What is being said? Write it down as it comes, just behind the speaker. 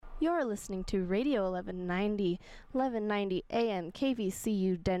You're listening to Radio 1190 AM,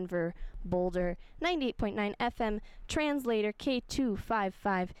 KVCU Denver, Boulder, 98.9 FM, translator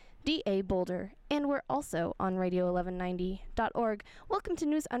K255 DA Boulder, and we're also on radio1190.org. Welcome to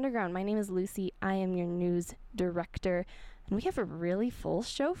News Underground. My name is Lucy. I am your news director, and we have a really full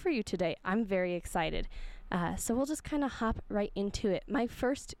show for you today. I'm very excited. So we'll just kind of hop right into it. My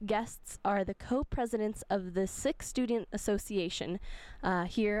first guests are the co-presidents of the Sikh Student Association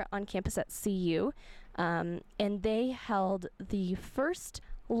here on campus at CU, and they held the first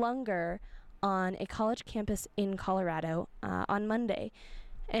langar on a college campus in Colorado on Monday.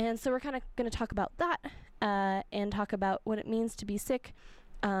 And so we're kind of going to talk about that and talk about what it means to be Sikh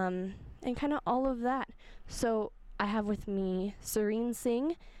and kind of all of that. So I have with me Sareen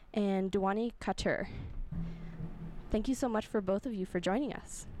Singh and Dwani Khatter. Thank you so much for both of you for joining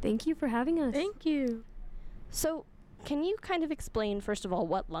us. Thank you for having us. Thank you. So can you kind of explain, first of all,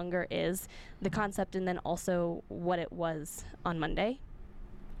 what langar is, the concept, and then also what it was on Monday?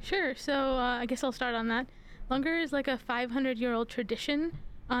 Sure. So I guess I'll start on that. Langar is like a 500-year-old tradition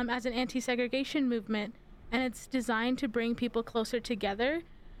as an anti-segregation movement, and it's designed to bring people closer together.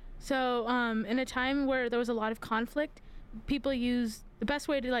 So in a time where there was a lot of conflict, people use the best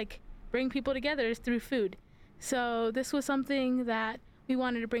way to bring people together is through food. So this was something that we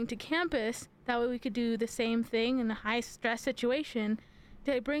wanted to bring to campus. That way we could do the same thing in a high-stress situation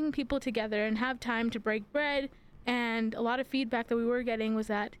to bring people together and have time to break bread. And a lot of feedback that we were getting was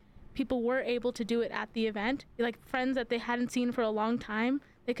that people were able to do it at the event. Like friends that they hadn't seen for a long time,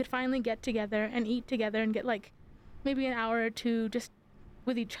 they could finally get together and eat together and get maybe an hour or two just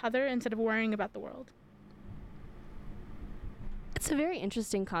with each other instead of worrying about the world. It's a very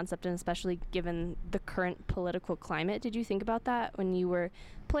interesting concept, and especially given the current political climate. Did you think about that when you were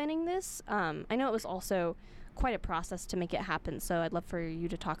planning this? I know it was also quite a process to make it happen, so I'd love for you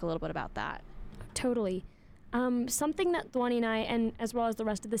to talk a little bit about that. Totally. Something that Dwani and I, and as well as the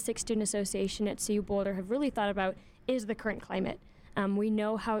rest of the Sikh Student Association at CU Boulder, have really thought about is the current climate. We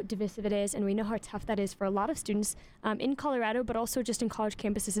know how divisive it is, and we know how tough that is for a lot of students in Colorado, but also just in college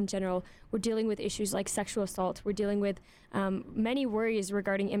campuses in general. We're dealing with issues like sexual assault. We're dealing with many worries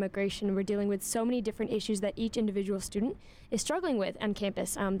regarding immigration. We're dealing with so many different issues that each individual student is struggling with on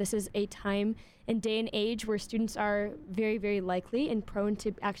campus. This is a time and day and age where students are very, very likely and prone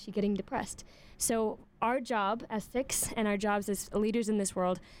to actually getting depressed. So our job as Sikhs and our jobs as leaders in this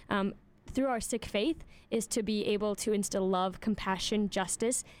world, through our Sikh faith, is to be able to instill love, compassion,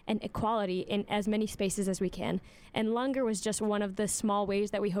 justice, and equality in as many spaces as we can. And langar was just one of the small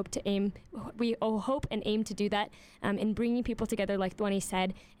ways that we hope and aim to do that in bringing people together, like Dwani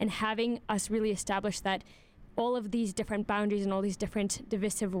said, and having us really establish that all of these different boundaries and all these different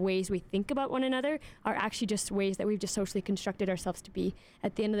divisive ways we think about one another are actually just ways that we've just socially constructed ourselves to be.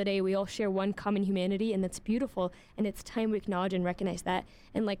 At the end of the day, we all share one common humanity, and that's beautiful, and it's time we acknowledge and recognize that.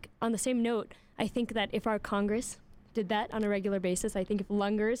 And on the same note, I think that if our Congress did that on a regular basis, I think if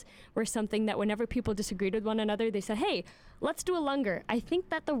langars were something that whenever people disagreed with one another, they said, hey, let's do a langar, I think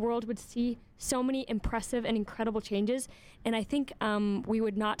that the world would see so many impressive and incredible changes, and I think we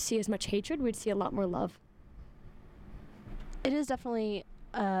would not see as much hatred, we'd see a lot more love. It is definitely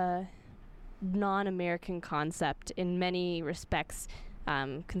a non-American concept in many respects,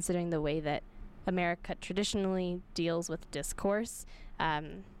 considering the way that America traditionally deals with discourse.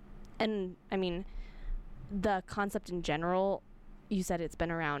 And I mean, the concept in general, you said it's been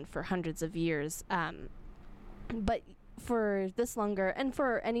around for hundreds of years. But for this langar, and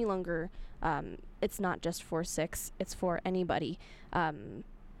for any langar, it's not just for Sikhs, it's for anybody.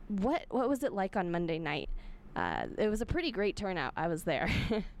 What was it like on Monday night? It was a pretty great turnout. I was there.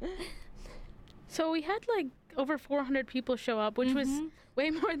 So we had over 400 people show up, which was way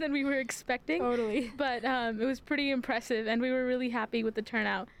more than we were expecting. Totally. But it was pretty impressive, and we were really happy with the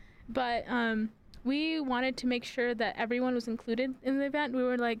turnout. But we wanted to make sure that everyone was included in the event. We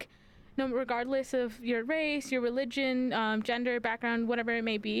were no, regardless of your race, your religion, gender, background, whatever it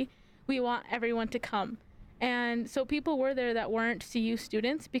may be, we want everyone to come. And so people were there that weren't CU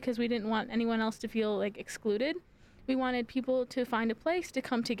students because we didn't want anyone else to feel excluded. We wanted people to find a place to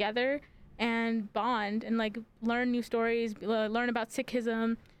come together and bond and learn new stories, learn about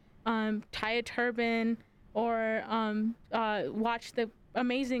Sikhism, tie a turban, or watch the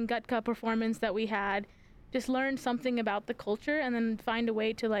amazing Gutka performance that we had. Just learn something about the culture and then find a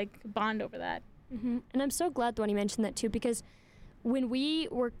way to bond over that. Mm-hmm. And I'm so glad Dwani mentioned that too, because when we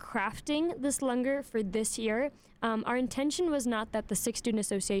were crafting this langar for this year, our intention was not that the Sikh Student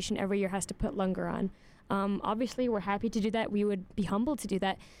Association every year has to put langar on. Obviously, we're happy to do that. We would be humbled to do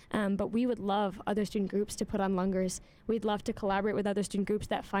that. But we would love other student groups to put on langars. We'd love to collaborate with other student groups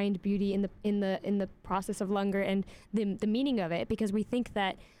that find beauty in the process of langar and the meaning of it, because we think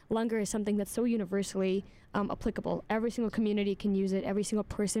that langar is something that's so universally applicable. Every single community can use it. Every single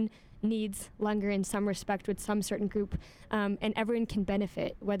person needs langar in some respect with some certain group, and everyone can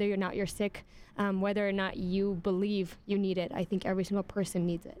benefit, whether or not you're Sikh, whether or not you believe you need it. I think every single person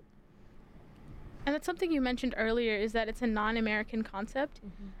needs it. And that's something you mentioned earlier, is that it's a non-American concept,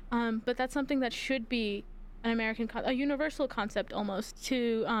 but that's something that should be an a universal concept almost,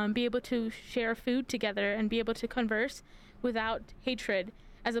 to be able to share food together and be able to converse without hatred,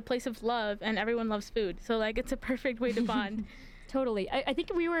 as a place of love, and everyone loves food. So like, it's a perfect way to bond. Totally. I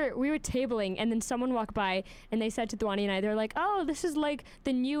think we were tabling, and then someone walked by and they said to Dwani and I, they're like, "Oh, this is like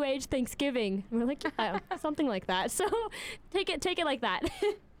the New Age Thanksgiving." And we're like, "Yeah, something like that." So take it like that.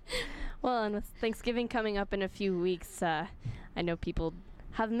 Well, and with Thanksgiving coming up in a few weeks, I know people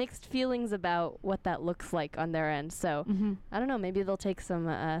have mixed feelings about what that looks like on their end. So I don't know, maybe they'll take some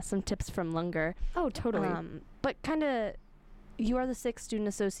tips from langar. Oh, totally. But kind of, you are the Sikh Student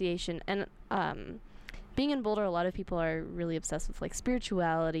Association, and being in Boulder, a lot of people are really obsessed with like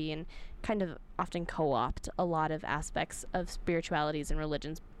spirituality and kind of often co-opt a lot of aspects of spiritualities and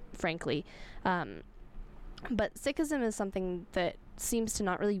religions, frankly. But Sikhism is something that seems to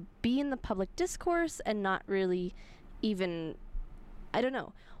not really be in the public discourse and not really even, I don't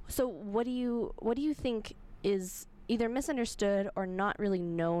know. So what do you think is either misunderstood or not really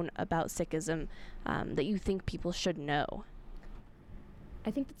known about Sikhism that you think people should know?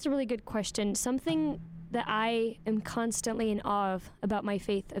 I think that's a really good question. Something that I am constantly in awe of about my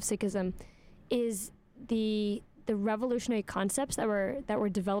faith of Sikhism is the revolutionary concepts that were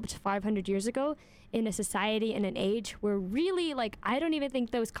developed 500 years ago in a society and an age where really, like, I don't even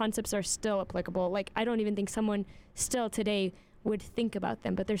think those concepts are still applicable. Like, I don't even think someone still today would think about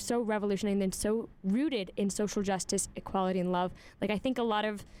them, but they're so revolutionary and they're so rooted in social justice, equality, and love. Like, I think a lot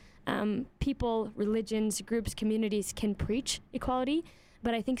of people, religions, groups, communities can preach equality,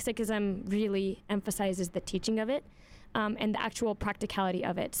 but I think Sikhism really emphasizes the teaching of it and the actual practicality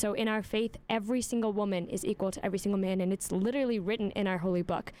of it. So in our faith, every single woman is equal to every single man, and it's literally written in our holy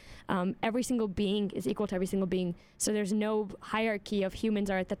book. Every single being is equal to every single being. So there's no hierarchy of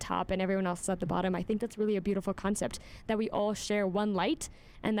humans are at the top and everyone else is at the bottom. I think that's really a beautiful concept, that we all share one light,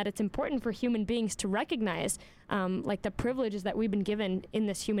 and that it's important for human beings to recognize like the privileges that we've been given in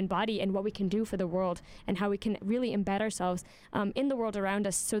this human body and what we can do for the world, and how we can really embed ourselves in the world around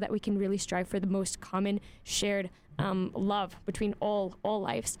us so that we can really strive for the most common shared love between all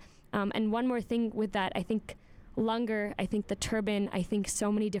lives. And one more thing with that, I think langar, I think the turban, I think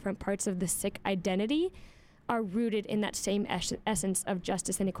so many different parts of the Sikh identity are rooted in that same essence of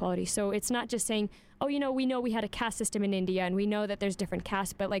justice and equality. So it's not just saying, oh, we know we had a caste system in India and we know that there's different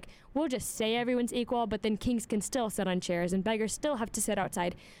castes, but like, we'll just say everyone's equal, but then kings can still sit on chairs and beggars still have to sit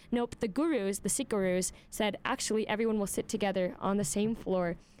outside. Nope, the Sikh gurus said, actually, everyone will sit together on the same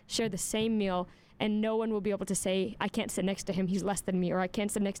floor, share the same meal, and no one will be able to say, I can't sit next to him, he's less than me, or I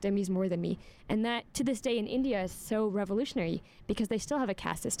can't sit next to him, he's more than me. And that, to this day in India, is so revolutionary, because they still have a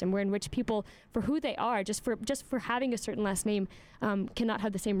caste system where in which people, for who they are, just for having a certain last name, cannot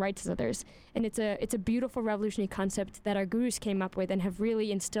have the same rights as others. And it's a beautiful revolutionary concept that our gurus came up with and have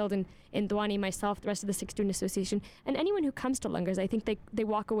really instilled in Dwani, myself, the rest of the Sikh Student Association, and anyone who comes to langars. I think they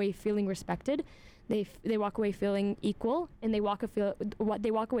walk away feeling respected, they walk away feeling equal, and they walk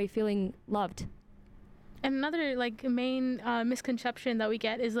away feeling loved. And another like main misconception that we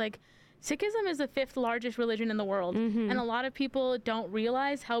get is like Sikhism is the 5th largest religion in the world, and a lot of people don't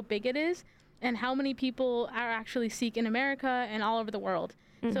realize how big it is and how many people are actually Sikh in America and all over the world.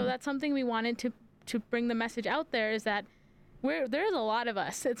 So that's something we wanted to bring the message out there, is that there's a lot of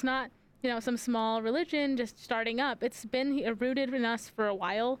us. It's not some small religion just starting up. It's been rooted in us for a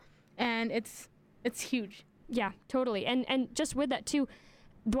while, and it's huge. Yeah, totally. And just with that too,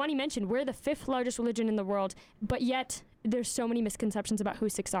 Dwani mentioned we're the 5th largest religion in the world, but yet there's so many misconceptions about who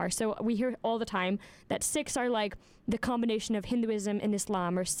Sikhs are. So we hear all the time that Sikhs are like the combination of Hinduism and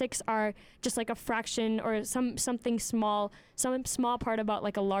Islam, or Sikhs are just like a fraction or some small part about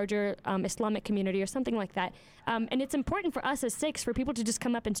like a larger Islamic community or something like that. And it's important for us as Sikhs for people to just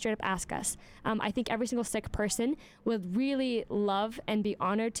come up and straight up ask us. I think every single Sikh person would really love and be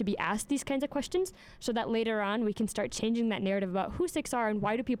honored to be asked these kinds of questions, so that later on we can start changing that narrative about who Sikhs are and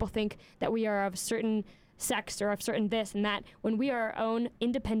why do people think that we are of certain sects or of certain this and that, when we are our own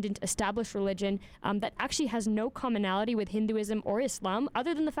independent established religion that actually has no commonality with Hinduism or Islam,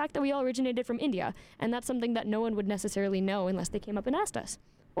 other than the fact that we all originated from India. And that's something that no one would necessarily know unless they came up and asked us.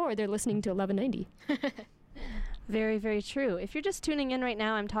 or they're listening to 1190. Very, very true. If you're just tuning in right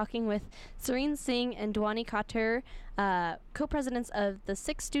now, I'm talking with Serene Singh and Dwani Khater, co-presidents of the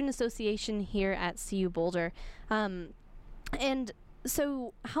Sikh Student Association here at CU Boulder. And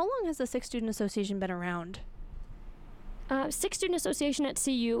so how long has the Sikh Student Association been around? Sikh Student Association at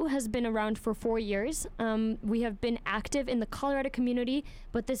CU has been around for 4 years. We have been active in the Colorado community,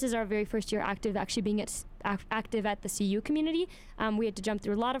 but this is our very first year active being active at the CU community. We had to jump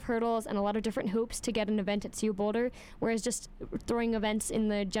through a lot of hurdles and a lot of different hoops to get an event at CU Boulder, whereas just throwing events in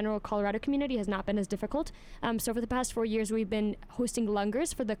the general Colorado community has not been as difficult. So for the past 4 years, we've been hosting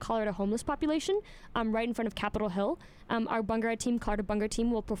lungers for the Colorado homeless population right in front of Capitol Hill. Our Bungarad team, Colorado Bungar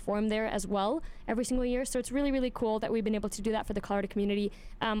team, will perform there as well every single year. So it's really, really cool that we've been able to do that for the Colorado community.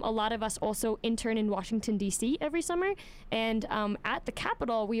 A lot of us also intern in Washington, D.C. every summer. And at the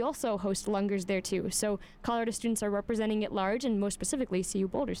Capitol, we also host lungers there too. So Colorado students are representing at large, and most specifically CU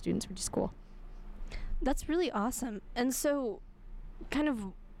Boulder students, which is cool. That's really awesome. And so kind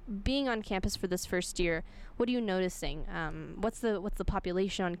of being on campus for this first year, what are you noticing? What's the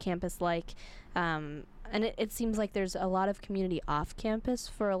population on campus like? And it seems like there's a lot of community off campus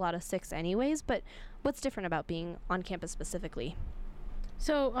for a lot of Sikhs anyways, but what's different about being on campus specifically?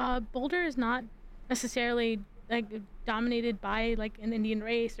 So Boulder is not necessarily like dominated by like an Indian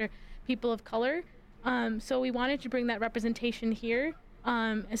race or people of color. So we wanted to bring that representation here,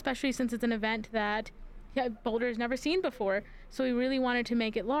 especially since it's an event that Boulder has never seen before. So we really wanted to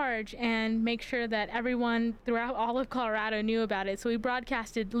make it large and make sure that everyone throughout all of Colorado knew about it. So we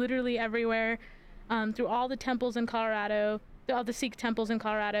broadcasted literally everywhere, through all the temples in Colorado, through all the Sikh temples in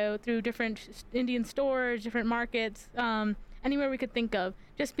Colorado, through different Indian stores, different markets, anywhere we could think of,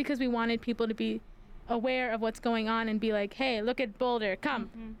 just because we wanted people to be aware of what's going on and be like, hey, look at Boulder, come.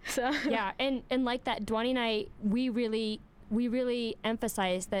 Mm-hmm. So yeah, and like that, Dwani and I, we really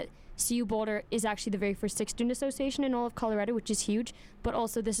emphasize that CU Boulder is actually the very first Sikh Student Association in all of Colorado, which is huge, but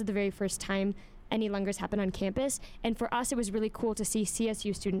also this is the very first time any lungers happen on campus. And for us, it was really cool to see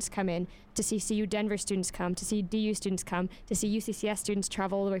CSU students come in, to see CU Denver students come, to see DU students come, to see UCCS students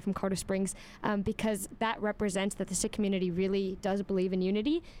travel all the way from Colorado Springs, because that represents that the Sikh community really does believe in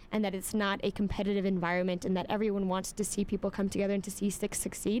unity and that it's not a competitive environment and that everyone wants to see people come together and to see Sikhs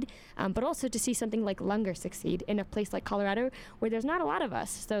succeed, but also to see something like Lungar succeed in a place like Colorado where there's not a lot of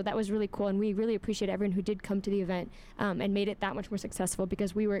us. So that was really cool, and we really appreciate everyone who did come to the event and made it that much more successful,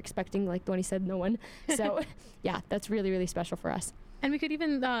 because we were expecting, like Dwani said, no one. So yeah, that's really, really special for us. And we could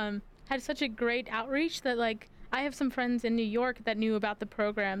even had such a great outreach that, like, I have some friends in New York that knew about the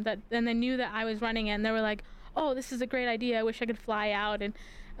program, and they knew that I was running it, and they were like, oh, this is a great idea, I wish I could fly out. And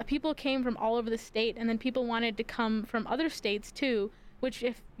people came from all over the state, and then people wanted to come from other states too, which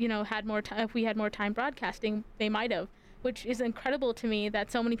if we had more time broadcasting, they might have, which is incredible to me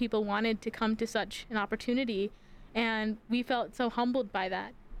that so many people wanted to come to such an opportunity, and we felt so humbled by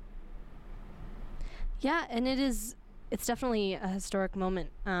that. Yeah, and it's definitely a historic moment,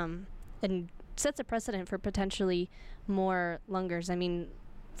 and sets a precedent for potentially more lungers. I mean,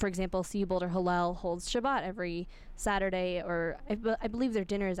 for example, CU Boulder Hillel holds Shabbat every Saturday, or I believe their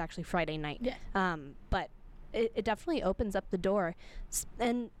dinner is actually Friday night. Yes. But it definitely opens up the door.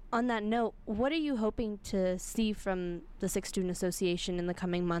 And on that note, what are you hoping to see from the Sikh Student Association in the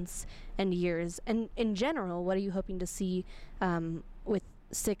coming months and years? And in general, what are you hoping to see with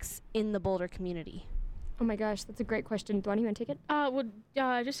Sikhs in the Boulder community? Oh my gosh, that's a great question. Dwani, you want to take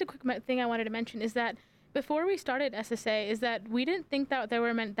it? Just a quick thing I wanted to mention is that before we started SSA, is that we didn't think that there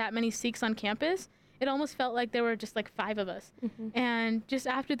were that many Sikhs on campus. It almost felt like there were just like 5 of us. Mm-hmm. And just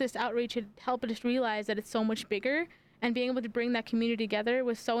after this outreach, it helped us realize that it's so much bigger, and being able to bring that community together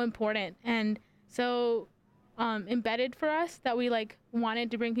was so important and so embedded for us that we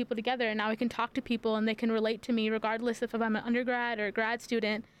wanted to bring people together. And now we can talk to people and they can relate to me regardless if I'm an undergrad or a grad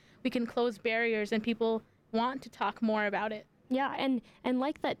student. We can close barriers and people want to talk more about it. Yeah, and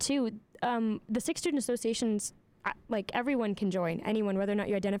like that too, the Sikh Student Associations, everyone can join, anyone, whether or not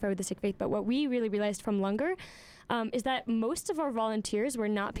you identify with the Sikh faith. But what we really realized from Lungar is that most of our volunteers were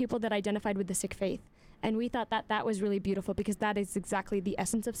not people that identified with the Sikh faith. And we thought that was really beautiful, because that is exactly the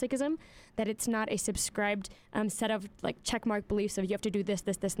essence of Sikhism, that it's not a subscribed set of checkmark beliefs of you have to do this,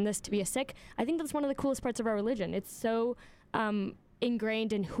 this, this, and this to be a Sikh. I think that's one of the coolest parts of our religion. It's so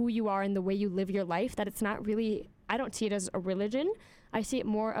ingrained in who you are and the way you live your life that it's not really, I don't see it as a religion. I see it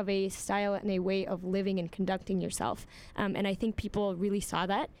more of a style and a way of living and conducting yourself. And I think people really saw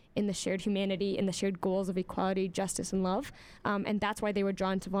that in the shared humanity, in the shared goals of equality, justice, and love. And that's why they were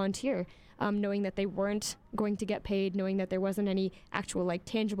drawn to volunteer. knowing that they weren't going to get paid, knowing that there wasn't any actual like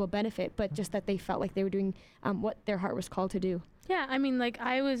tangible benefit, but just that they felt like they were doing what their heart was called to do. Yeah, I mean, like,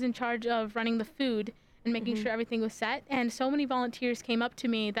 I was in charge of running the food and making sure everything was set, and so many volunteers came up to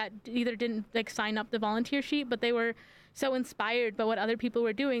me that either didn't like sign up the volunteer sheet, but they were so inspired by what other people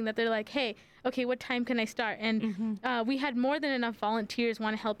were doing that they're like, hey, okay, what time can I start? And we had more than enough volunteers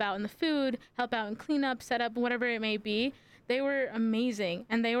want to help out in the food, help out in cleanup, set up, whatever it may be. They were amazing,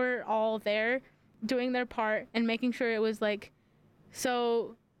 and they were all there doing their part and making sure it was like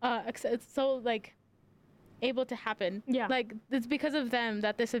so like able to happen. Yeah. Like, it's because of them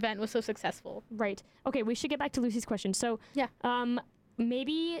that this event was so successful. Right. Okay, we should get back to Lucy's question. So Yeah.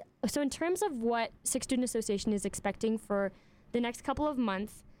 Maybe, so in terms of what Sikh Student Association is expecting for the next couple of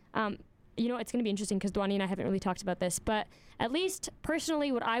months, you know, it's going to be interesting because Dwani and I haven't really talked about this, but at least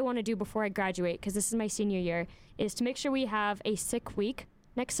personally what I want to do before I graduate, because this is my senior year, is to make sure we have a Sikh week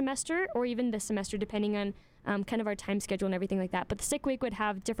next semester or even this semester, depending on kind of our time schedule and everything like that. But the Sikh week would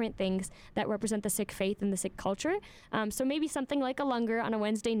have different things that represent the Sikh faith and the Sikh culture. So maybe something like a langar on a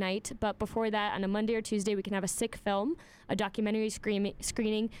Wednesday night, but before that, on a Monday or Tuesday, we can have a Sikh film, a documentary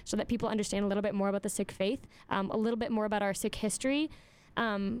screening, so that people understand a little bit more about the Sikh faith, a little bit more about our Sikh history,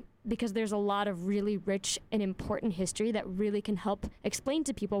 because there's a lot of really rich and important history that really can help explain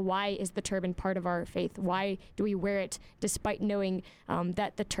to people why is the turban part of our faith? Why do we wear it despite knowing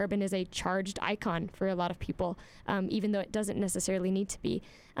that the turban is a charged icon for a lot of people, even though it doesn't necessarily need to be.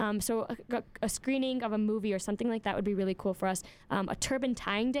 So a screening of a movie or something like that would be really cool for us. A turban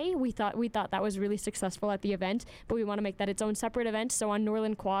tying day, we thought that was really successful at the event, but we want to make that its own separate event. So on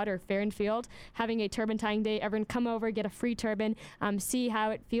Norland Quad or Fair and Field, having a turban tying day, everyone come over, get a free turban, see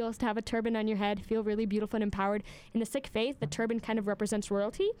how it feels to have a turban on your head, feel really beautiful and empowered. In the Sikh faith, the turban kind of represents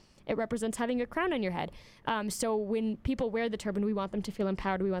royalty. It represents having a crown on your head. So when people wear the turban, we want them to feel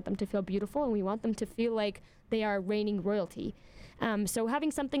empowered, we want them to feel beautiful, and we want them to feel like they are reigning royalty. So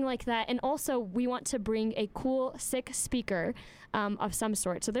having something like that, and also we want to bring a cool Sikh speaker of some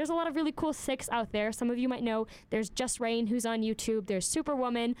sort. So there's a lot of really cool Sikhs out there. Some of you might know there's Just Rain, who's on YouTube. There's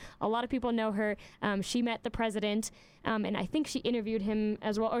Superwoman. A lot of people know her. She met the president, and I think she interviewed him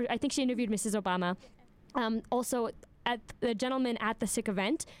as well, or I think she interviewed Mrs. Obama. Also, at the gentleman at the Sikh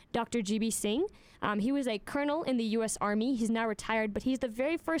event, Dr. G.B. Singh. He was a colonel in the U.S. Army. He's now retired, but he's the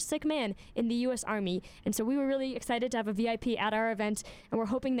very first Sikh man in the U.S. Army. And so we were really excited to have a VIP at our event, and we're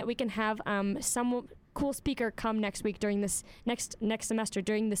hoping that we can have some cool speaker come next week during this next semester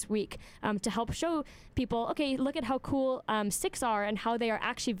during this week to help show people, okay, look at how cool Sikhs are and how they are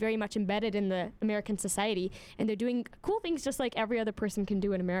actually very much embedded in the American society, and they're doing cool things just like every other person can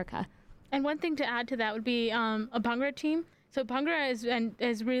do in America. And one thing to add to that would be a Bhangra team. So Bhangra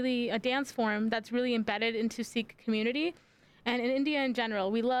is really a dance form that's really embedded into Sikh community. And in India in general,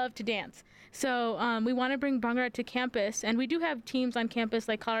 we love to dance. So we want to bring Bhangra to campus. And we do have teams on campus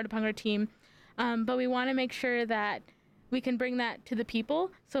like Colorado Bhangra team. But we want to make sure that we can bring that to the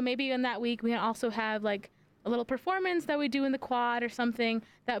people. So maybe in that week, we can also have like a little performance that we do in the quad or something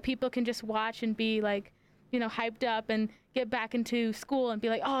that people can just watch and be like, you know, hyped up and get back into school and be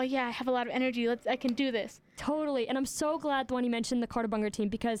like, oh yeah, I have a lot of energy. I can do this. Totally. And I'm so glad when you mentioned the Carter Bhangra team,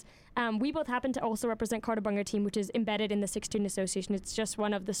 because we both happen to also represent Carter Bhangra team, which is embedded in the Sikh Student Association. It's just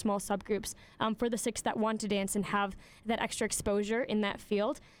one of the small subgroups for the Sikhs that want to dance and have that extra exposure in that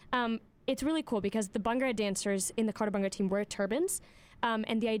field. It's really cool because the Bhangra dancers in the Carter Bhangra team wear turbans.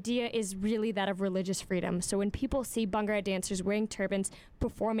 And the idea is really that of religious freedom. So when people see Bhangra dancers wearing turbans,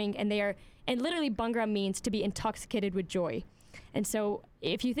 performing, and literally Bhangra means to be intoxicated with joy. And so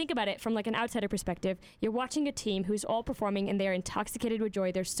if you think about it from like an outsider perspective, you're watching a team who's all performing and they're intoxicated with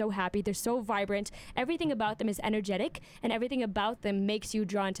joy. They're so happy. They're so vibrant. Everything about them is energetic, and everything about them makes you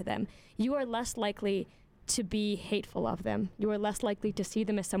drawn to them. You are less likely to be hateful of them. You are less likely to see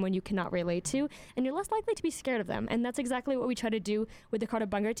them as someone you cannot relate to, and you're less likely to be scared of them. And that's exactly what we try to do with the Carter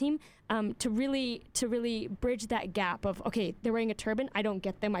Bhangra team, to really bridge that gap of, okay, they're wearing a turban, I don't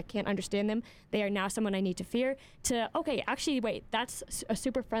get them, I can't understand them, they are now someone I need to fear, to, okay, actually, wait, that's a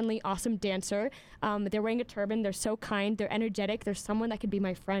super friendly, awesome dancer. They're wearing a turban, they're so kind, they're energetic, they're someone that could be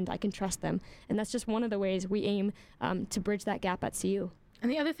my friend, I can trust them. And that's just one of the ways we aim to bridge that gap at CU. And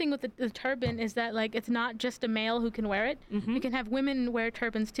the other thing with the turban is that, like, it's not just a male who can wear it. Mm-hmm. We can have women wear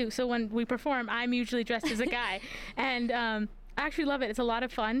turbans too. So when we perform, I'm usually dressed as a guy. And I actually love it. It's a lot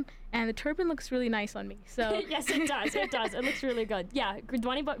of fun. And the turban looks really nice on me. So yes, it does. It does. It looks really good. Yeah,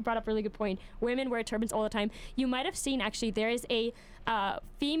 Dwani brought up a really good point. Women wear turbans all the time. You might have seen, actually, there is a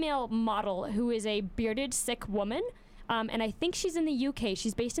female model who is a bearded Sikh woman. and I think she's in the UK.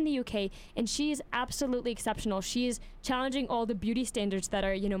 She's based in the UK, and she is absolutely exceptional. She is challenging all the beauty standards that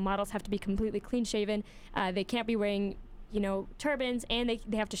are, models have to be completely clean-shaven. They can't be wearing, turbans, and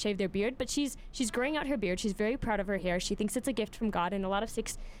they have to shave their beard. But she's growing out her beard. She's very proud of her hair. She thinks it's a gift from God, and a lot of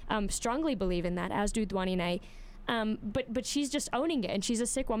Sikhs strongly believe in that, as do Dwani and I. But she's just owning it, and she's a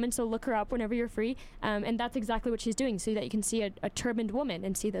Sikh woman, so look her up whenever you're free. And that's exactly what she's doing, so that you can see a turbaned woman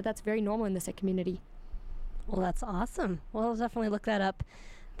and see that that's very normal in the Sikh community. Well, that's awesome. Well, I'll definitely look that up.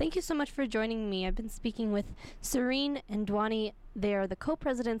 Thank you so much for joining me. I've been speaking with Serene and Dwani. They are the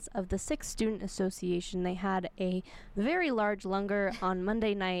co-presidents of the Sikh Student Association. They had a very large langar on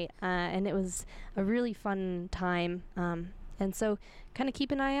Monday night, and it was a really fun time. And so kind of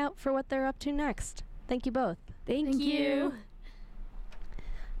keep an eye out for what they're up to next. Thank you both. Thank you.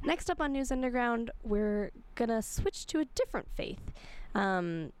 Next up on News Underground, we're going to switch to a different faith.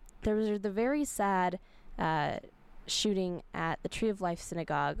 There was the very sad shooting at the Tree of Life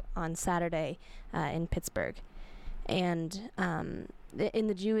Synagogue on Saturday in Pittsburgh. And in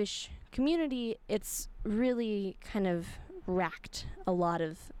the Jewish community, it's really kind of racked a lot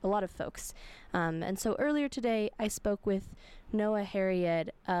of folks. And so earlier today, I spoke with Noah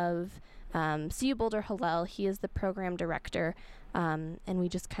Harriet of CU Boulder Hillel. He is the program director, and we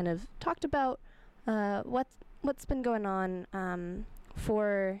just kind of talked about what's been going on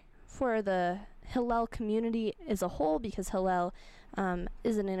for the Hillel community as a whole, because Hillel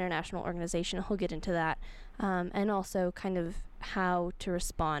is an international organization. He'll get into that, and also kind of how to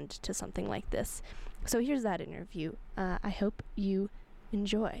respond to something like this. So here's that interview. I hope you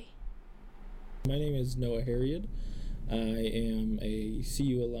enjoy. My name is Noah Harriet. I am a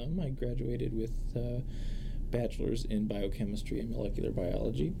CU alum. I graduated with bachelor's in biochemistry and molecular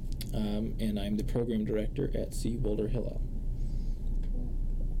biology, and I'm the program director at CU Boulder Hillel.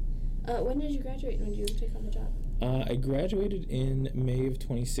 When did you graduate and when did you take on the job? I graduated in May of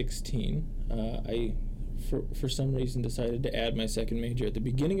 2016. I, for some reason, decided to add my second major at the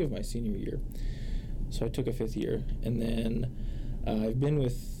beginning of my senior year, so I took a fifth year, and then I've been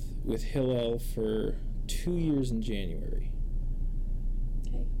with Hillel for 2 years in January.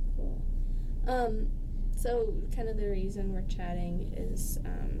 Okay, cool. So kind of the reason we're chatting is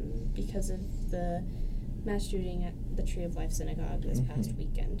because of the mass shooting at the Tree of Life Synagogue this past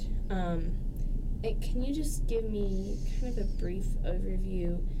weekend. Can you just give me kind of a brief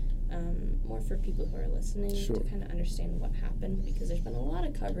overview, more for people who are listening, Sure. to kind of understand what happened? Because there's been a lot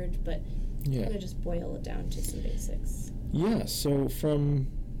of coverage, but kind of just boil it down to some basics. Yeah, so from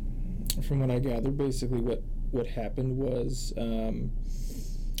what I gather, basically what happened was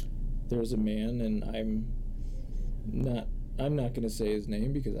there was a man, and I'm not going to say his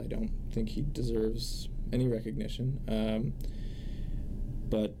name because I don't think he deserves any recognition.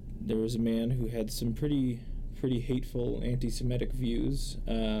 But there was a man who had some pretty hateful anti-Semitic views,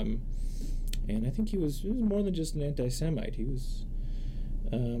 and I think he was more than just an anti-Semite. He was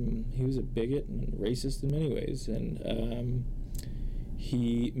a bigot and racist in many ways, and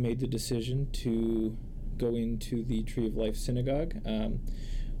he made the decision to go into the Tree of Life Synagogue,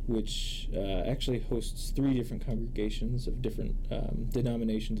 which actually hosts 3 different congregations of different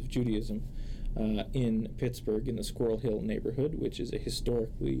denominations of Judaism in Pittsburgh, in the Squirrel Hill neighborhood, which is a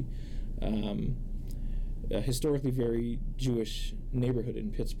historically very Jewish neighborhood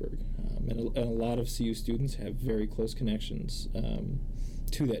in Pittsburgh. And a lot of CU students have very close connections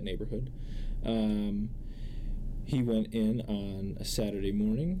to that neighborhood. He went in on a Saturday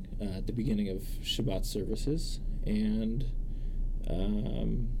morning at the beginning of Shabbat services and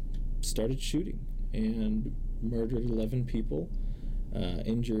started shooting and murdered 11 people,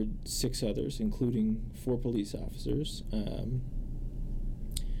 injured 6 others, including 4 police officers. And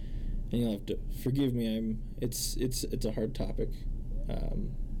you'll have to forgive me. It's a hard topic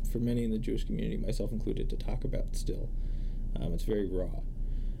for many in the Jewish community, myself included, to talk about still. It's very raw.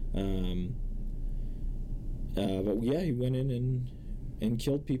 But yeah, he went in and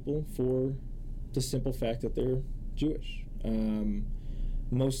killed people for the simple fact that they're Jewish.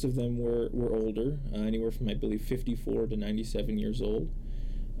 Most of them were older, anywhere from, I believe, 54 to 97 years old,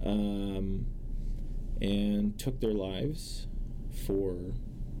 and took their lives for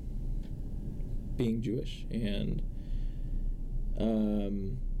being Jewish. And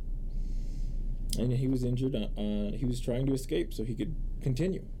he was injured. He was trying to escape so he could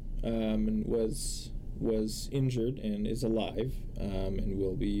continue, and was injured and is alive, and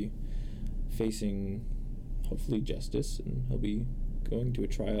will be facing, hopefully, justice, and he'll be going to a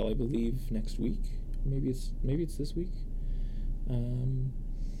trial, I believe, next week. Maybe it's this week.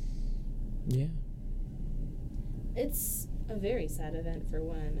 Yeah. It's a very sad event, for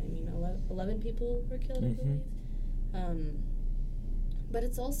one. I mean, 11 people were killed, I believe. But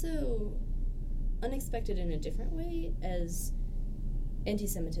it's also unexpected in a different way, as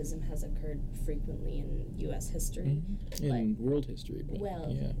anti-Semitism has occurred frequently in U.S. history. In world history.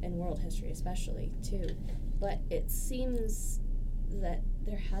 In world history especially, too. But it seems that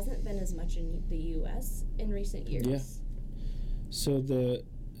there hasn't been as much in the U.S. in recent years. Yeah. So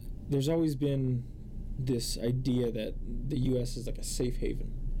there's always been this idea that the U.S. is like a safe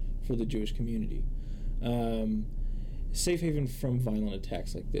haven for the Jewish community. Safe haven from violent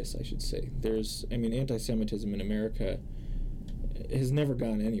attacks like this, I should say. Anti-Semitism in America has never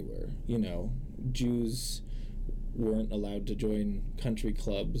gone anywhere. Jews weren't allowed to join country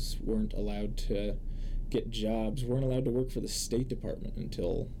clubs, weren't allowed to get jobs, weren't allowed to work for the State Department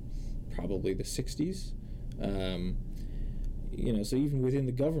until probably the 60s. So even within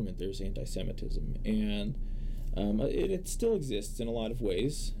the government there's anti-Semitism, and it still exists in a lot of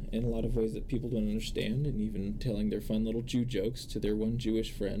ways that people don't understand, and even telling their fun little Jew jokes to their one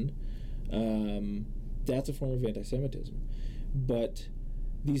Jewish friend. That's a form of anti-Semitism. But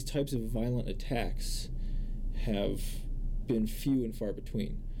these types of violent attacks have been few and far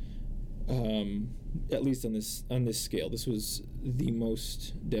between. At least on this scale. This was the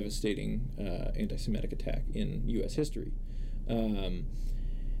most devastating anti-Semitic attack in U.S. history.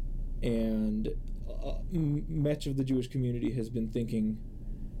 Much of the Jewish community has been thinking,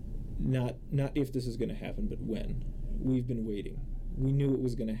 not if this is going to happen, but when. We've been waiting. We knew it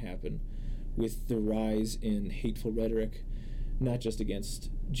was going to happen with the rise in hateful rhetoric, not just against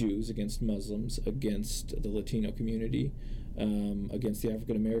Jews, against Muslims, against the Latino community, against the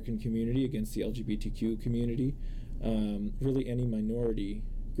African American community, against the LGBTQ community, really any minority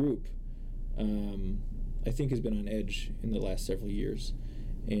group, I think has been on edge in the last several years.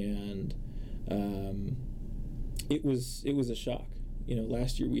 And it was a shock.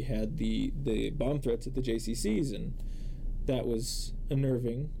 Last year we had the bomb threats at the JCCs, and that was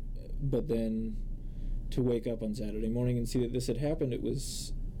unnerving. But then to wake up on Saturday morning and see that this had happened, it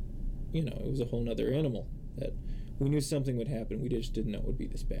was a whole nother animal. That we knew something would happen, we just didn't know it would be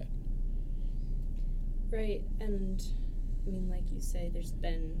this bad. Right, and like you say, there's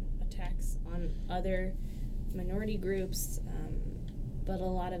been attacks on other minority groups, but a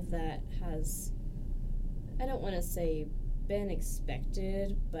lot of that has, I don't want to say been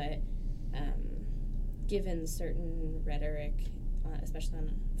expected, but given certain rhetoric, especially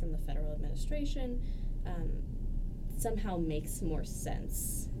from the federal administration, somehow makes more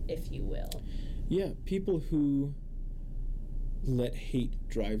sense, if you will. Yeah, people who let hate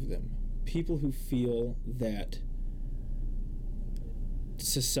drive them. People who feel that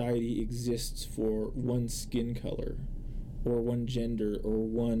society exists for one skin color or one gender or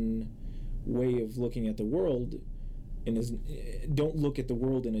one way of looking at the world, and don't look at the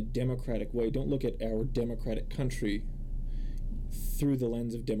world in a democratic way. Don't look at our democratic country through the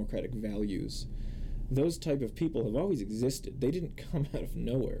lens of democratic values. Those type of people have always existed. They didn't come out of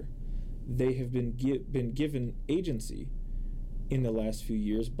nowhere. They have been given agency in the last few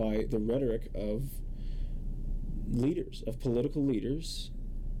years by the rhetoric of leaders, of political leaders,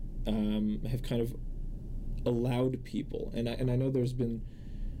 have kind of allowed people. And I know there's been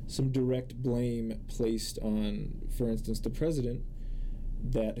some direct blame placed on, for instance, the president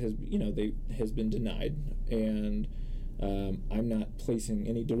that has been denied. And I'm not placing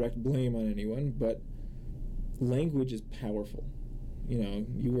any direct blame on anyone, but language is powerful.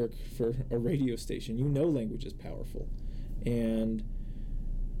 You work for a radio station, language is powerful. And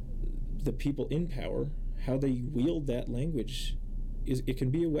the people in power, how they wield that language, it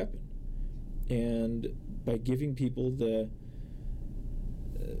can be a weapon. And by giving people the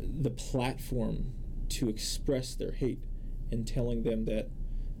platform to express their hate and telling them that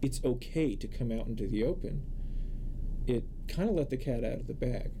it's okay to come out into the open, it kind of let the cat out of the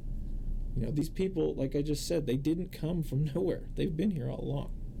bag. These people, like I just said, they didn't come from nowhere. They've been here all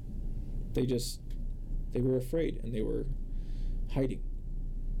along. They were afraid and they were hiding.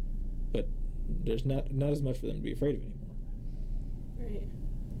 But there's not as much for them to be afraid of anymore. Right.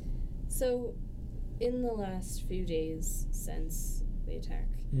 So, in the last few days since the attack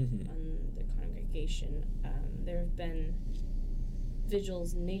on the congregation, there have been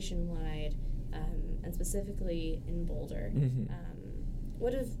vigils nationwide, and specifically in Boulder.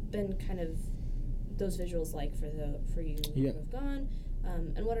 What have been kind of those vigils like for you who have gone,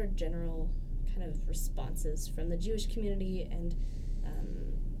 and what are general kind of responses from the Jewish community, and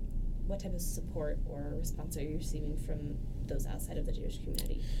what type of support or response are you receiving from those outside of the Jewish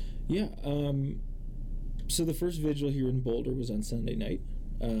community? Yeah, so the first vigil here in Boulder was on Sunday night.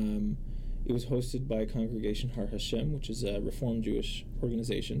 It was hosted by Congregation Har Hashem, which is a Reform Jewish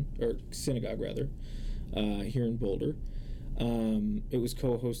organization, or synagogue rather. here in Boulder. It was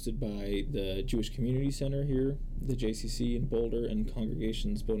co-hosted by the Jewish Community Center here, the JCC in Boulder, and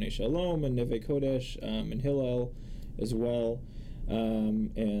congregations Bonei Shalom and Neve Kodesh and Hillel as well.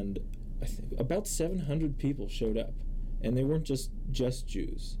 And I think about 700 people showed up. And they weren't just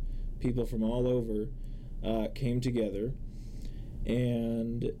Jews. People from all over came together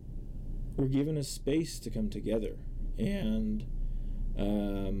and were given a space to come together. And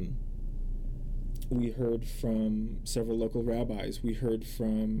we heard from several local rabbis. We heard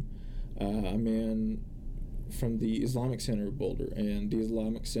from a man from the Islamic Center of Boulder. And the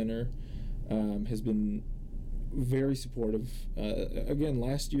Islamic Center has been very supportive. Again,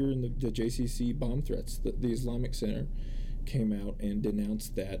 last year in the JCC bomb threats, the Islamic Center came out and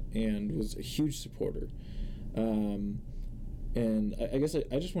denounced that and was a huge supporter. And I guess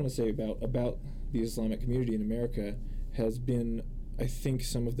I just want to say about the Islamic community in America has been, I think,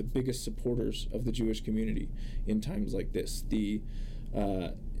 some of the biggest supporters of the Jewish community in times like this. The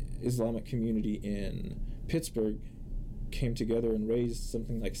Islamic community in Pittsburgh came together and raised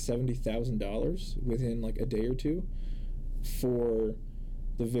something like $70,000 within like a day or two for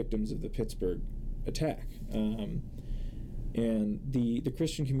the victims of the Pittsburgh attack. And the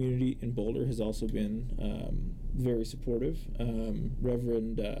Christian community in Boulder has also been very supportive.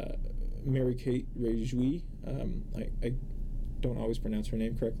 Reverend Mary Kate Rejoui, I don't always pronounce her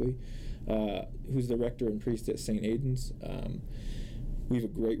name correctly, who's the rector and priest at St. Aidan's. We have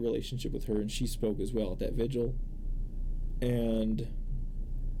a great relationship with her, and she spoke as well at that vigil. And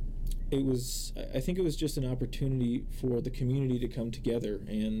I think it was just an opportunity for the community to come together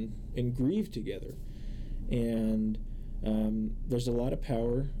and grieve together. And there's a lot of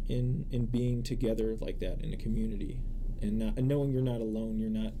power in being together like that in a community, and knowing you're not alone, you're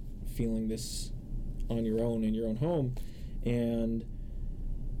not feeling this on your own in your own home. And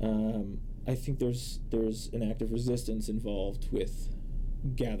I think there's an act of resistance involved with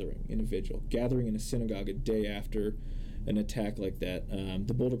gathering in a vigil, gathering in a synagogue a day after an attack like that.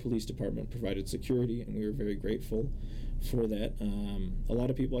 The Boulder Police Department provided security, and we were very grateful for that. A lot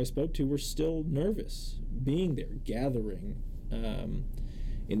of people I spoke to were still nervous being there, gathering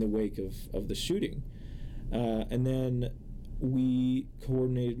in the wake of the shooting. And then we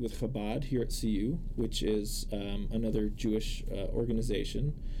coordinated with Chabad here at CU, which is another Jewish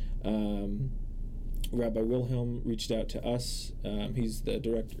organization. Rabbi Wilhelm reached out to us. He's the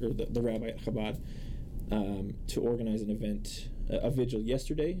director, or the rabbi at Chabad, to organize an event, a vigil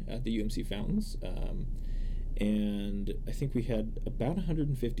yesterday at the UMC Fountains. And I think we had about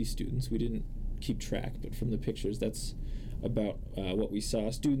 150 students. We didn't keep track, but from the pictures, that's about what we saw.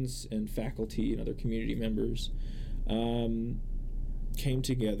 Students and faculty and other community members came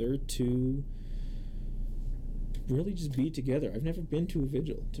together to really just be together. I've never been to a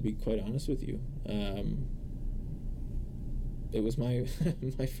vigil, to be quite honest with you. It was my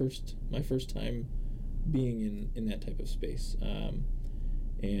my first time being in that type of space.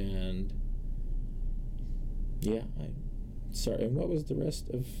 And yeah, sorry. And what was the rest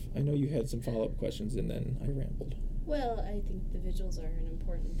of? I know you had some follow-up questions, and then I rambled. Well, I think the vigils are an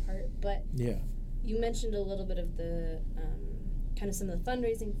important part, but yeah, you mentioned a little bit of the kind of some of the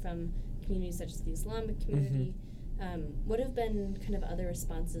fundraising from communities such as the Islamic community. Mm-hmm. What have been kind of other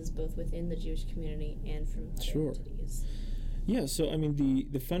responses both within the Jewish community and from other entities? Yeah, so I mean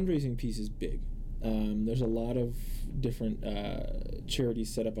the fundraising piece is big. There's a lot of different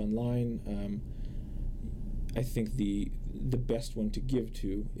charities set up online. I think the best one to give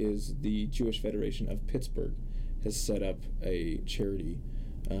to is the Jewish Federation of Pittsburgh has set up a charity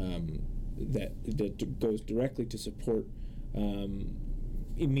that goes directly to support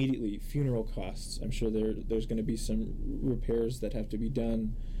immediately funeral costs. I'm sure there's going to be some repairs that have to be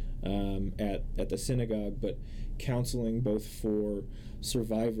done at the synagogue, but counseling both for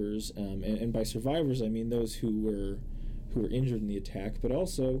survivors, and by survivors I mean those who were injured in the attack, but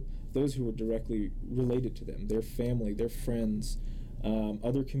also those who were directly related to them, their family, their friends,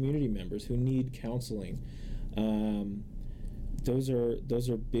 other community members who need counseling. Those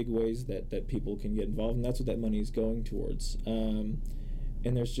are big ways that people can get involved, and that's what that money is going towards.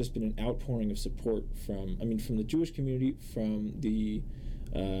 And there's just been an outpouring of support from the Jewish community, from the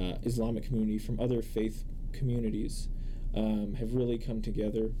Islamic community, from other faith communities, have really come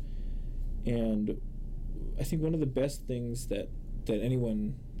together. And I think one of the best things that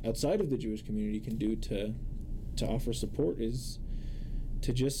anyone outside of the Jewish community can do to offer support is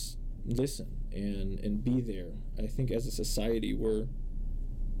to just listen and be there. I think as a society we're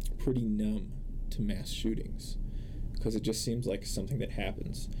pretty numb to mass shootings because it just seems like something that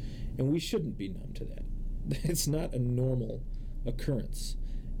happens, and we shouldn't be numb to that. It's not a normal occurrence,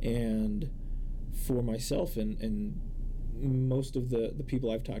 and for myself and most of the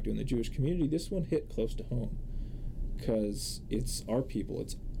people I've talked to in the Jewish community, this one hit close to home because it's our people,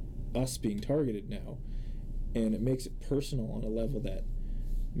 it's us being targeted now, and it makes it personal on a level that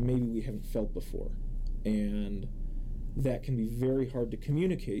maybe we haven't felt before, and that can be very hard to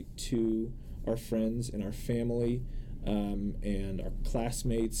communicate to our friends and our family and our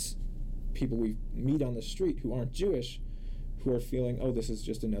classmates, people we meet on the street who aren't Jewish, who are feeling, oh, this is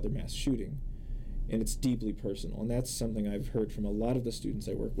just another mass shooting. And it's deeply personal. And that's something I've heard from a lot of the students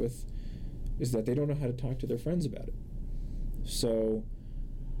I work with, is that they don't know how to talk to their friends about it. So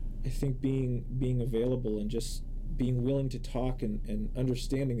I think being available and just being willing to talk and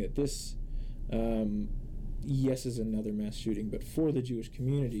understanding that this, yes, is another mass shooting, but for the Jewish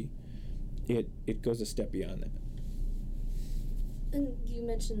community, it goes a step beyond that. And you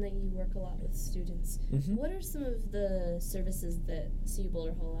mentioned that you work a lot with students. Mm-hmm. What are some of the services that CU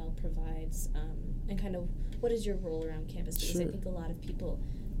Boulder Hillel provides, and kind of what is your role around campus? Because Sure. I think a lot of people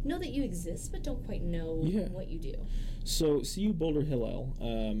know that you exist but don't quite know what you do. So CU Boulder Hillel,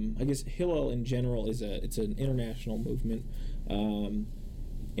 I guess Hillel in general it's an international movement, and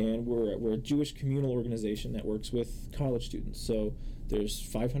we're a Jewish communal organization that works with college students. So there's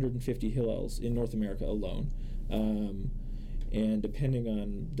 550 Hillels in North America alone. And depending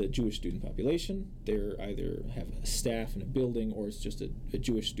on the Jewish student population, they're either have a staff in a building or it's just a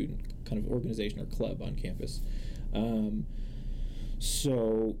Jewish student kind of organization or club on campus.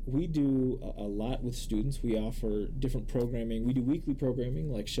 So we do a lot with students. We offer different programming. We do weekly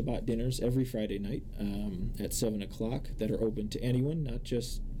programming like Shabbat dinners every Friday night at 7 o'clock that are open to anyone, not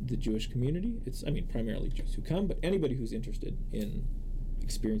just the Jewish community. It's, primarily Jews who come, but anybody who's interested in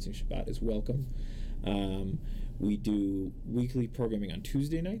experiencing Shabbat is welcome. We do weekly programming on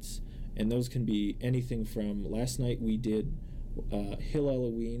Tuesday nights, and those can be anything from, last night we did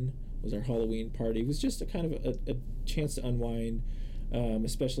Hilleloween, was our Halloween party. It was just a kind of a chance to unwind,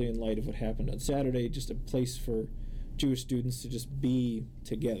 especially in light of what happened on Saturday, just a place for Jewish students to just be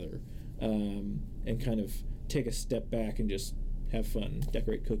together and kind of take a step back and just have fun,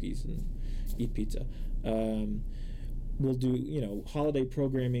 decorate cookies and eat pizza. We'll do, holiday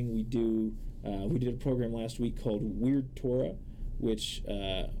programming. We did a program last week called Weird Torah, which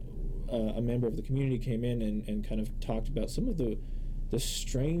a member of the community came in and kind of talked about some of the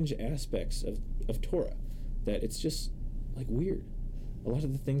strange aspects of Torah, that it's just like weird. A lot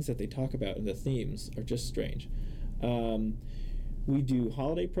of the things that they talk about and the themes are just strange. We do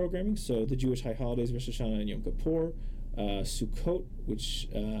holiday programming, so the Jewish high holidays, Rosh Hashanah and Yom Kippur, Sukkot, which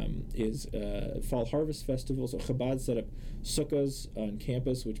is a fall harvest festival. So Chabad set up sukkahs on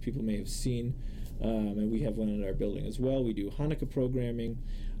campus, which people may have seen, and we have one in our building as well. We do Hanukkah programming,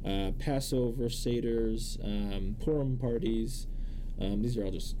 Passover, Seders, Purim parties. These are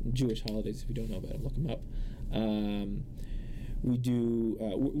all just Jewish holidays. If you don't know about them, look them up. We do.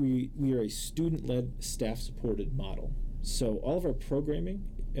 We are a student-led, staff-supported model. So all of our programming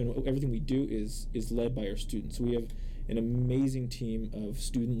and everything we do is led by our students. We have an amazing team of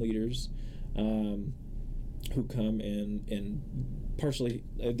student leaders who come and partially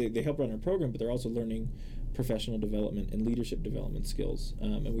they help run our program, but they're also learning professional development and leadership development skills.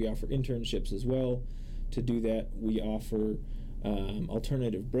 And we offer internships as well to do that. We offer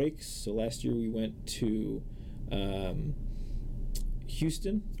alternative breaks. So last year we went to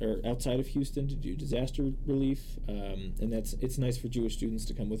Houston, or outside of Houston, to do disaster relief, and it's nice for Jewish students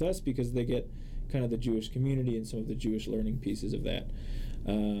to come with us because they get kind of the Jewish community and some of the Jewish learning pieces of that.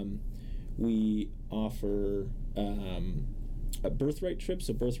 We offer a Birthright trip.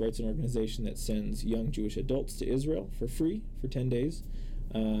 So Birthright's an organization that sends young Jewish adults to Israel for free for 10 days,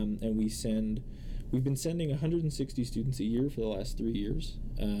 and we've been sending 160 students a year for the last 3 years.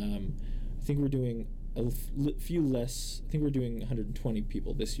 I think we're doing a few less. I think we're doing 120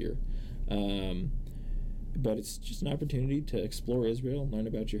 people this year. But it's just an opportunity to explore Israel and learn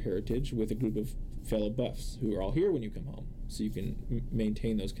about your heritage with a group of fellow buffs who are all here when you come home, so you can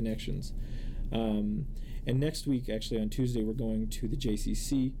maintain those connections. And next week, actually on Tuesday, we're going to the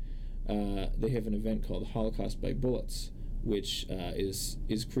JCC. They have an event called Holocaust by Bullets, which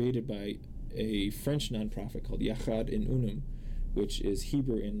is created by a French nonprofit called Yachad in Unum, which is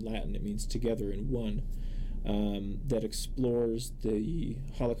Hebrew in Latin. It means together in one, that explores the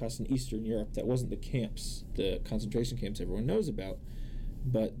Holocaust in Eastern Europe. That wasn't the camps, the concentration camps everyone knows about,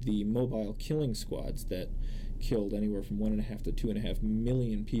 but the mobile killing squads that killed anywhere from 1.5 to 2.5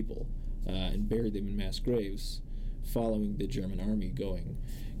 million people and buried them in mass graves, following the German army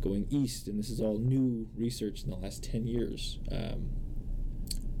going east. And this is all new research in the last 10 years.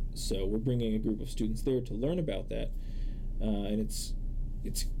 So we're bringing a group of students there to learn about that. And it's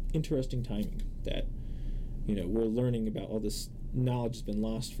interesting timing that, we're learning about all this knowledge that's been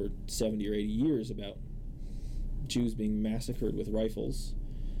lost for 70 or 80 years about Jews being massacred with rifles,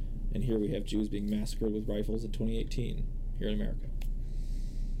 and here we have Jews being massacred with rifles in 2018 here in America.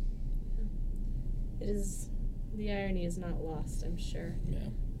 The irony is not lost, I'm sure. Yeah.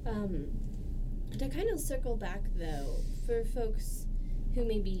 To kind of circle back, though, for folks who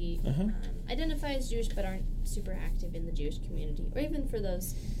maybe identify as Jewish but aren't super active in the Jewish community, or even for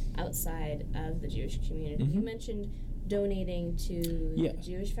those outside of the Jewish community, you mentioned donating to the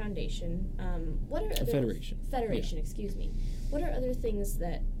Jewish Foundation. What are other Federation, excuse me. What are other things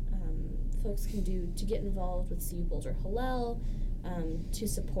that folks can do to get involved with CU Boulder Hillel, to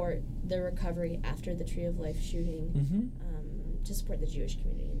support the recovery after the Tree of Life shooting, to support the Jewish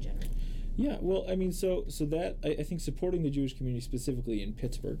community in general? Yeah, well, I mean, so that I think supporting the Jewish community specifically in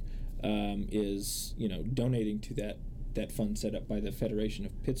Pittsburgh is donating to that fund set up by the Federation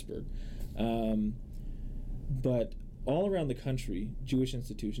of Pittsburgh, but all around the country, Jewish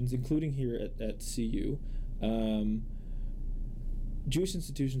institutions, including here at CU, Jewish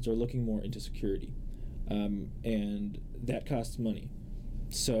institutions are looking more into security, and that costs money.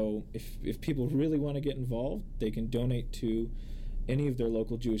 So if people really want to get involved, they can donate to any of their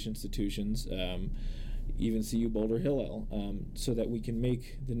local Jewish institutions, even CU Boulder Hillel, so that we can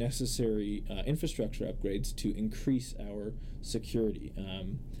make the necessary infrastructure upgrades to increase our security.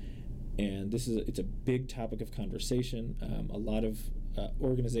 And it's a big topic of conversation. A lot of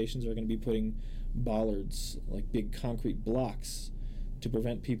organizations are going to be putting bollards, like big concrete blocks, to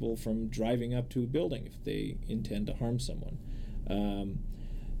prevent people from driving up to a building if they intend to harm someone.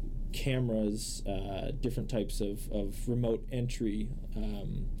 Cameras, different types of remote entry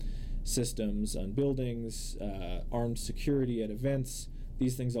systems on buildings, armed security at events.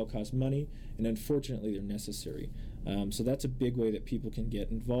 These things all cost money, and unfortunately they're necessary. So that's a big way that people can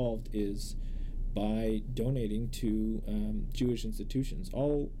get involved, is by donating to Jewish institutions.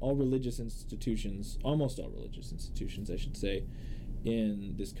 All religious institutions, almost all religious institutions, I should say,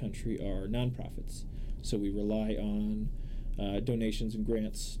 in this country are nonprofits. So we rely on donations and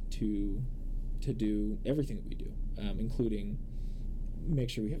grants to do everything that we do, including make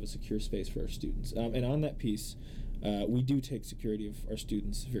sure we have a secure space for our students. And on that piece, we do take security of our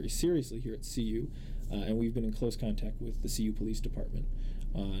students very seriously here at CU, and we've been in close contact with the CU Police Department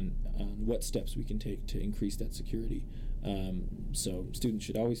on what steps we can take to increase that security. So students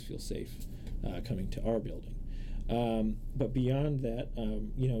should always feel safe coming to our building. But beyond that,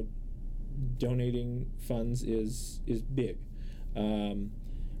 donating funds is big.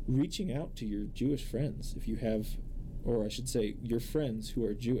 Reaching out to your Jewish friends, if you have, or I should say, your friends who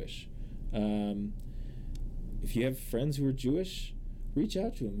are Jewish. If you have friends who are Jewish, reach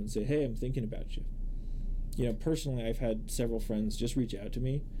out to them and say, hey, I'm thinking about you. Personally, I've had several friends just reach out to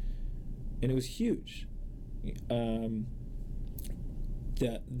me, and it was huge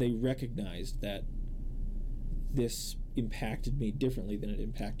that they recognized that this impacted me differently than it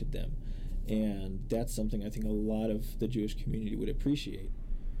impacted them. And that's something I think a lot of the Jewish community would appreciate.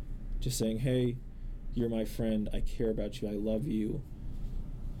 Just saying, hey, you're my friend, I care about you, I love you.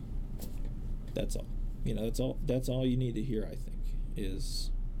 That's all. That's all you need to hear, I think,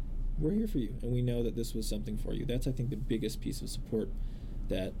 is we're here for you, and we know that this was something for you. That's, I think, the biggest piece of support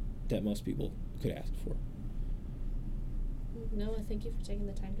that most people could ask for. Noah, thank you for taking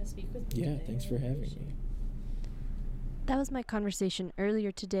the time to speak with me Yeah, today. thanks for having me. That was my conversation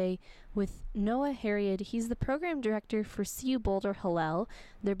earlier today with Noah Harriet. He's the program director for CU Boulder Hillel.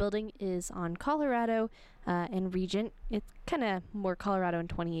 Their building is on Colorado and Regent. It's kind of more Colorado and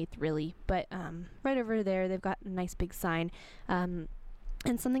 28th, really, but right over there they've got a nice big sign. And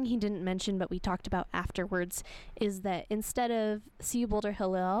something he didn't mention, but we talked about afterwards, is that instead of CU Boulder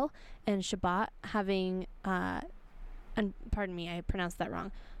Hillel and Shabbat having, and pardon me, I pronounced that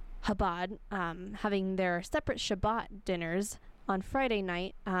wrong, Chabad, having their separate Shabbat dinners on Friday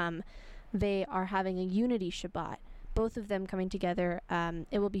night, they are having a unity Shabbat, both of them coming together.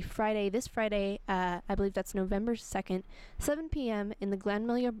 It will be this Friday, I believe that's November 2nd, 7 p.m. in the Glenn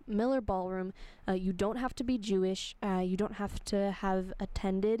Miller Ballroom. You don't have to be Jewish. You don't have to have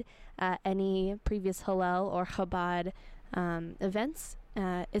attended any previous Hillel or Chabad events.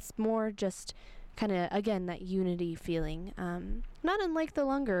 It's more just kind of, again, that unity feeling. Not unlike the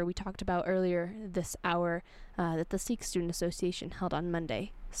Lunger we talked about earlier this hour that the Sikh Student Association held on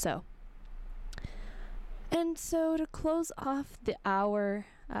Monday. So to close off the hour,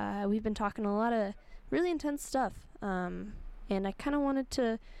 we've been talking a lot of really intense stuff, and I kind of wanted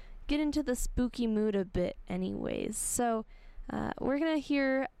to get into the spooky mood a bit anyways. So we're going to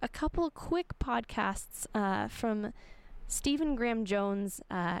hear a couple of quick podcasts from Stephen Graham Jones.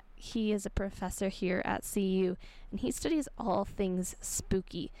 He is a professor here at CU, and he studies all things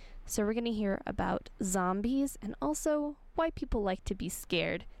spooky. So we're going to hear about zombies and also why people like to be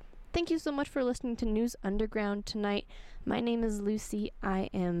scared. Thank you so much for listening to News Underground tonight. My name is Lucy. I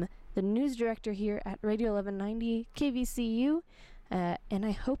am the news director here at Radio 1190 KVCU, and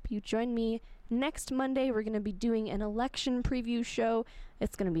I hope you join me next Monday. We're going to be doing an election preview show.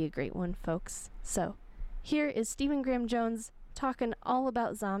 It's going to be a great one, folks. So here is Stephen Graham Jones talking all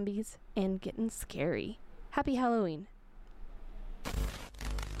about zombies and getting scary. Happy Halloween.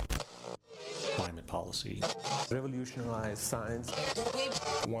 Climate policy, revolutionize science.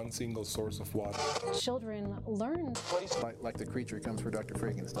 One single source of water. Children learn. Like the creature comes for Dr.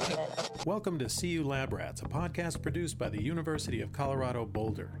 Frankenstein. Welcome to CU Lab Rats, a podcast produced by the University of Colorado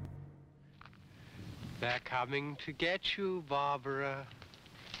Boulder. They're coming to get you, Barbara.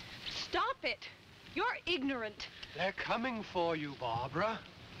 Stop it! You're ignorant. They're coming for you, Barbara.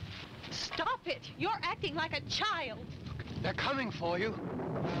 Stop it! You're acting like a child. They're coming for you.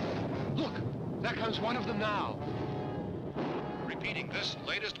 Look, there comes one of them now. Repeating this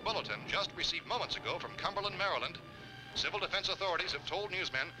latest bulletin just received moments ago from Cumberland, Maryland, civil defense authorities have told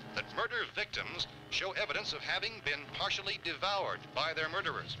newsmen that murder victims show evidence of having been partially devoured by their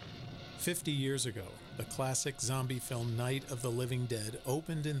murderers. 50 years ago, the classic zombie film Night of the Living Dead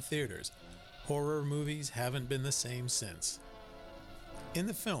opened in theaters. Horror movies haven't been the same since. In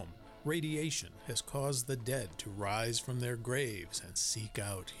the film, radiation has caused the dead to rise from their graves and seek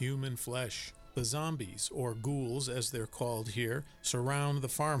out human flesh. The zombies, or ghouls as they're called here, surround the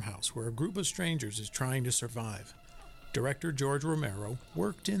farmhouse where a group of strangers is trying to survive. Director George Romero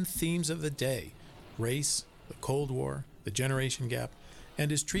worked in themes of the day: race, the Cold War, the generation gap, and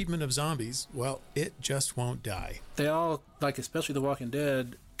his treatment of zombies, well, it just won't die. They all, like especially The Walking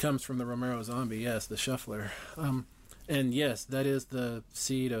Dead, comes from the Romero zombie, yes, the shuffler. And yes, that is the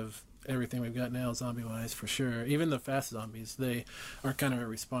seed of everything we've got now zombie-wise, for sure. Even the fast zombies, they are kind of a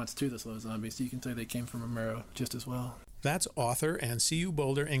response to the slow zombies, so you can say they came from Romero just as well. That's author and CU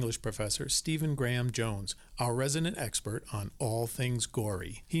Boulder English professor Stephen Graham Jones, our resident expert on all things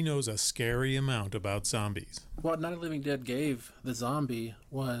gory. He knows a scary amount about zombies. What Night of the Living Dead gave the zombie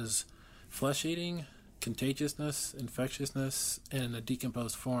was flesh-eating, contagiousness, infectiousness, and a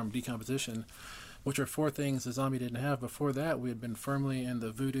decomposed form, decomposition, which are four things the zombie didn't have. Before that, we had been firmly in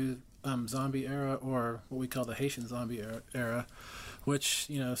the voodoo zombie era, or what we call the Haitian zombie era, which,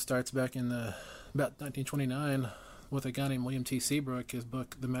 starts back in about 1929 with a guy named William T. Seabrook, his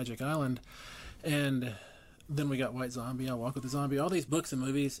book, The Magic Island. And then we got White Zombie, I Walk with the Zombie, all these books and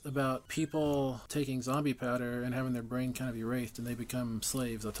movies about people taking zombie powder and having their brain kind of erased, and they become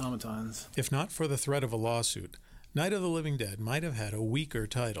slaves, automatons. If not for the threat of a lawsuit, Night of the Living Dead might have had a weaker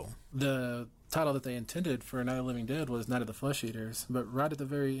title. The title that they intended for Night of the Living Dead was Night of the Flesh Eaters, but right at the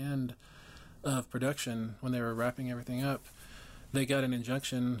very end of production, when they were wrapping everything up, they got an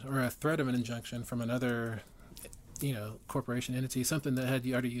injunction, or a threat of an injunction, from another corporation entity, something that had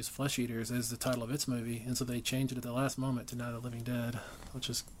already used Flesh Eaters as the title of its movie, and so they changed it at the last moment to Night of the Living Dead, which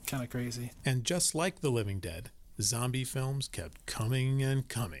is kind of crazy. And just like The Living Dead, zombie films kept coming and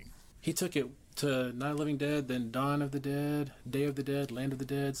coming. He took it to Night of the Living Dead, then Dawn of the Dead, Day of the Dead, Land of the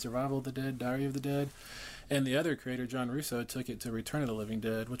Dead, Survival of the Dead, Diary of the Dead, and the other creator, John Russo, took it to Return of the Living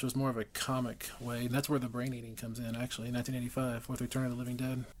Dead, which was more of a comic way, and that's where the brain eating comes in, actually, in 1985, with Return of the Living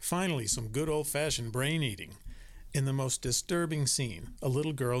Dead. Finally, some good old-fashioned brain eating. In the most disturbing scene, a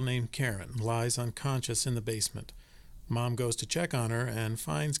little girl named Karen lies unconscious in the basement. Mom goes to check on her and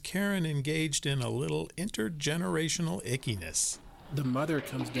finds Karen engaged in a little intergenerational ickiness. The mother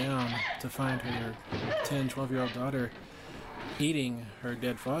comes down to find her 10, 12-year-old daughter eating her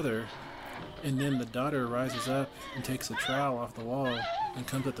dead father, and then the daughter rises up and takes a trowel off the wall and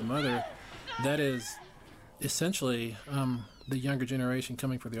comes at the mother. That is essentially the younger generation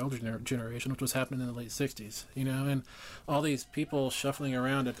coming for the older generation, which was happening in the late 60s, and all these people shuffling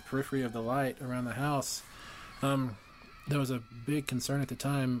around at the periphery of the light around the house. There was a big concern at the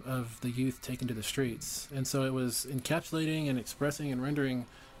time of the youth taken to the streets, and so it was encapsulating and expressing and rendering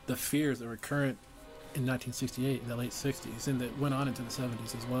the fears that were current in 1968, in the late 60s, and that went on into the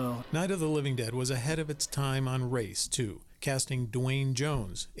 70s as well. Night of the Living Dead was ahead of its time on race, too, casting Dwayne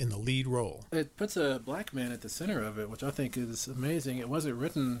Jones in the lead role. It puts a black man at the center of it, which I think is amazing. It was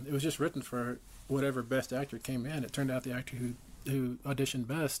just written for whatever best actor came in. It turned out the actor who auditioned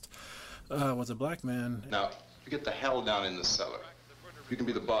best was a black man. Now, you get the hell down in the cellar. You can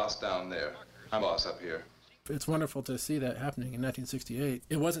be the boss down there. I'm boss up here. It's wonderful to see that happening in 1968.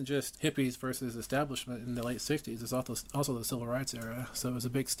 It wasn't just hippies versus establishment in the late 60s. It's also the civil rights era, so it was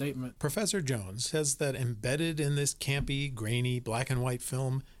a big statement. Professor Jones says that embedded in this campy, grainy, black and white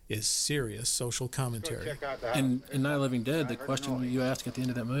film is serious social commentary. In Night of the Living Dead, the question you ask at the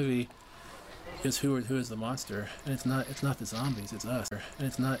end of that movie is who is the monster, and it's not the zombies, it's us. And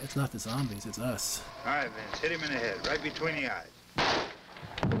it's not the zombies, it's us. All right, Vince, hit him in the head, right between the eyes.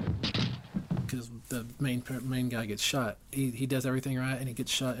 Because the main guy gets shot. He does everything right, and he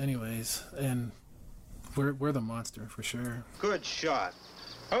gets shot anyways. And we're the monster for sure. Good shot.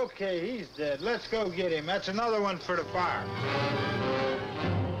 Okay, he's dead. Let's go get him. That's another one for the fire.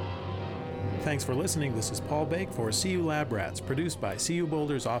 Thanks for listening. This is Paul Bake for CU Lab Rats, produced by CU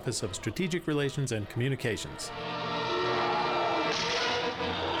Boulder's Office of Strategic Relations and Communications.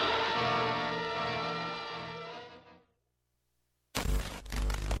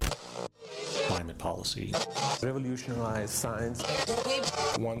 Climate policy. Revolutionize science.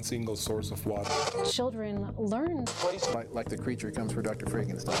 One single source of water. Children learn. Like the creature comes for Dr.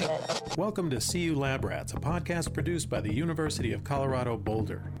 Frankenstein. Welcome to CU Lab Rats, a podcast produced by the University of Colorado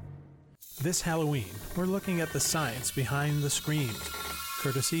Boulder. This Halloween, we're looking at the science behind the screams,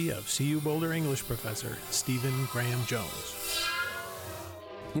 courtesy of CU Boulder English professor Stephen Graham Jones.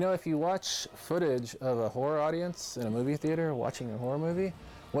 You know, if you watch footage of a horror audience in a movie theater watching a horror movie,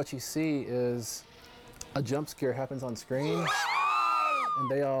 what you see is a jump scare happens on screen, and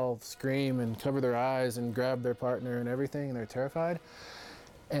they all scream and cover their eyes and grab their partner and everything, and they're terrified.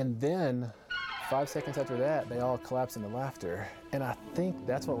 And then 5 seconds after that, they all collapse into laughter. And I think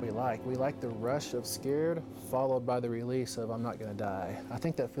that's what we like. We like the rush of scared, followed by the release of I'm not gonna die. I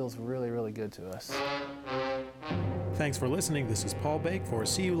think that feels really, really good to us. Thanks for listening. This is Paul Bake for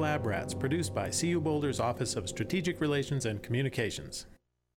CU Lab Rats, produced by CU Boulder's Office of Strategic Relations and Communications.